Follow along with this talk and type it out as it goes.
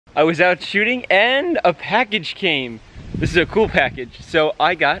I was out shooting and a package came. This is a cool package. So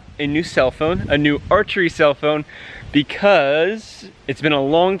I got a new cell phone, a new Archery cell phone, because it's been a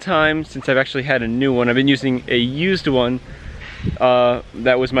long time since I've actually had a new one. I've been using a used one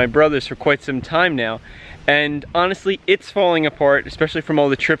that was my brother's for quite some time now. And honestly, it's falling apart, especially from all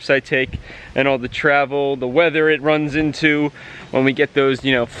the trips I take and all the travel, the weather it runs into when we get those,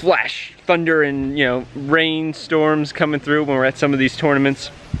 you know, flash, thunder and, you know, rain storms coming through when we're at some of these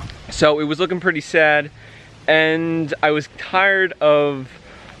tournaments. So it was looking pretty sad, and I was tired of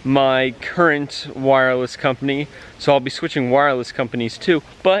my current wireless company, so I'll be switching wireless companies too.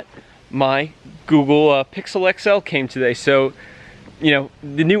 But my Google Pixel XL came today, so you know,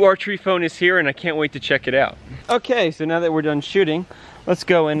 the new Archery phone is here and I can't wait to check it out. Okay, so now that we're done shooting, let's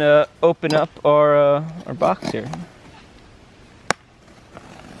go and open up our box here.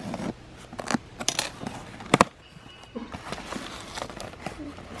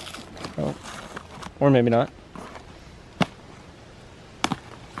 Oh, or maybe not.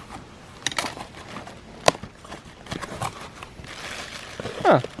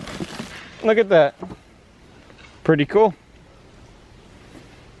 Huh, look at that. Pretty cool.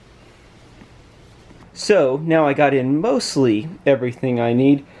 So now I got in mostly everything I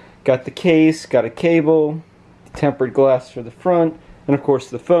need. Got the case, got a cable, tempered glass for the front, and of course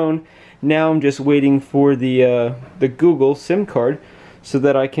the phone. Now I'm just waiting for the Google SIM card so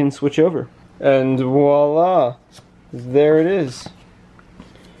that I can switch over. And voila, there it is.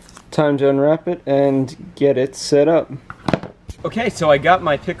 Time to unwrap it and get it set up. Okay, so I got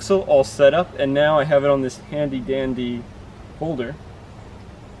my Pixel all set up, and now I have it on this handy dandy holder.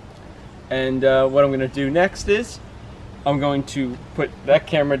 And what I'm going to do next is I'm going to put that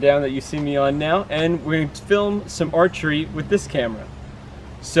camera down that you see me on now, and we're going to film some archery with this camera.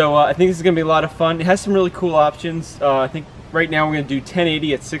 So I think this is going to be a lot of fun. It has some really cool options. I think right now we're going to do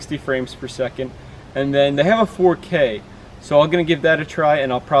 1080 at 60 frames per second, and then they have a 4K. So I'm going to give that a try,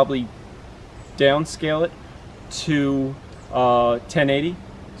 and I'll probably downscale it to 1080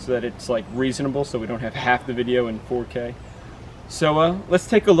 so that it's like reasonable, so we don't have half the video in 4K. So let's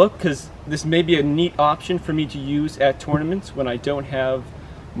take a look, because this may be a neat option for me to use at tournaments when I don't have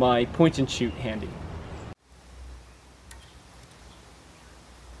my point and shoot handy.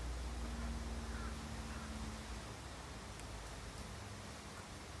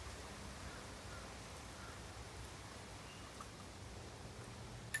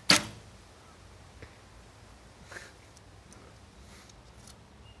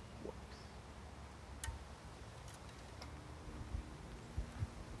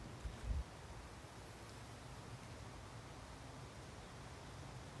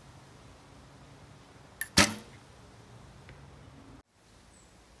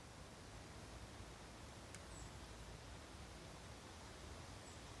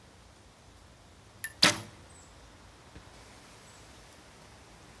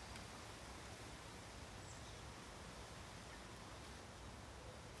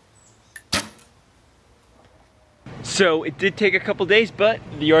 So it did take a couple days, but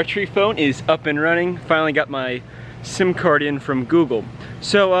the Archery phone is up and running. Finally got my SIM card in from Google.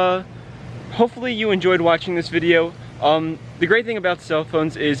 So hopefully you enjoyed watching this video. The great thing about cell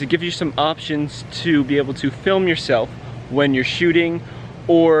phones is it gives you some options to be able to film yourself when you're shooting,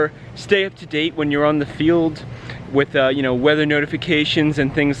 or stay up to date when you're on the field with you know, weather notifications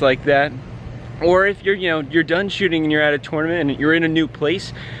and things like that. Or if you're, you know, you're done shooting and you're at a tournament and you're in a new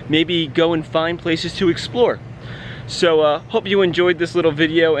place, maybe go and find places to explore. So hope you enjoyed this little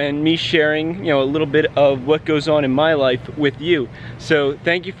video and me sharing, you know, a little bit of what goes on in my life with you. So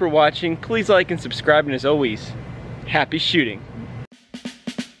thank you for watching. Please like and subscribe, and as always, happy shooting.